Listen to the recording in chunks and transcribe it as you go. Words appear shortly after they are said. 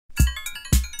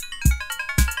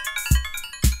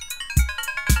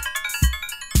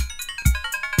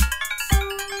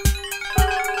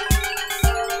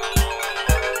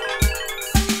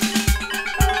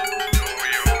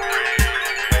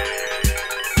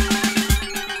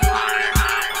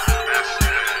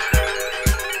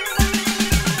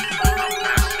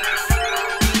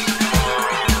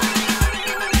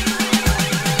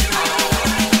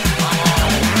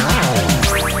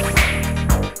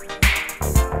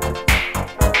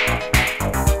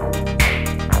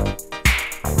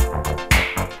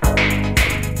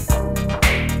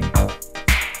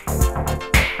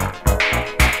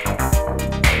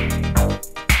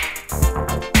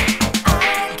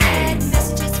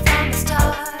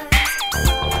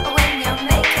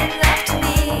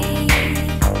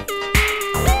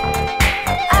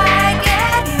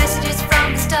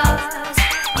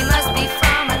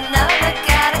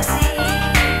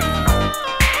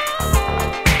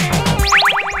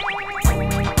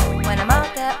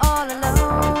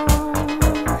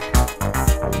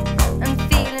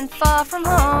from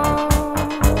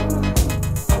home.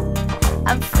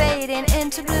 I'm fading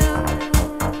into blue,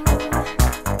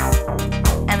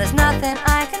 and there's nothing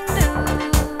I can do.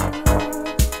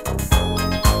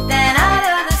 Then out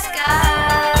of the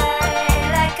sky,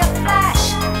 like a flash,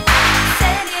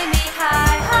 sending me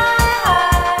high, high,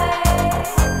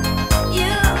 high.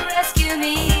 You rescue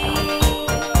me,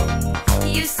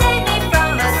 you save me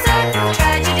from a certain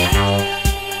tragedy.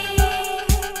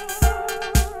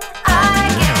 I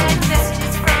get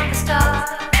messages from the stars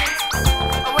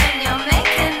when you're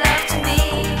making love to me.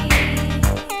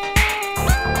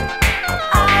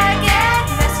 I get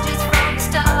messages from the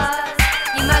stars.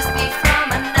 You must be from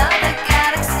another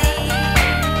galaxy.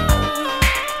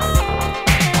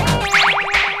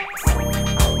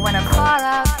 When I'm far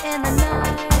out in the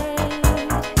night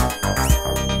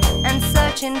and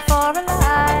searching for a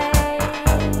light,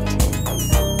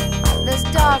 there's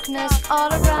darkness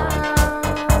all around.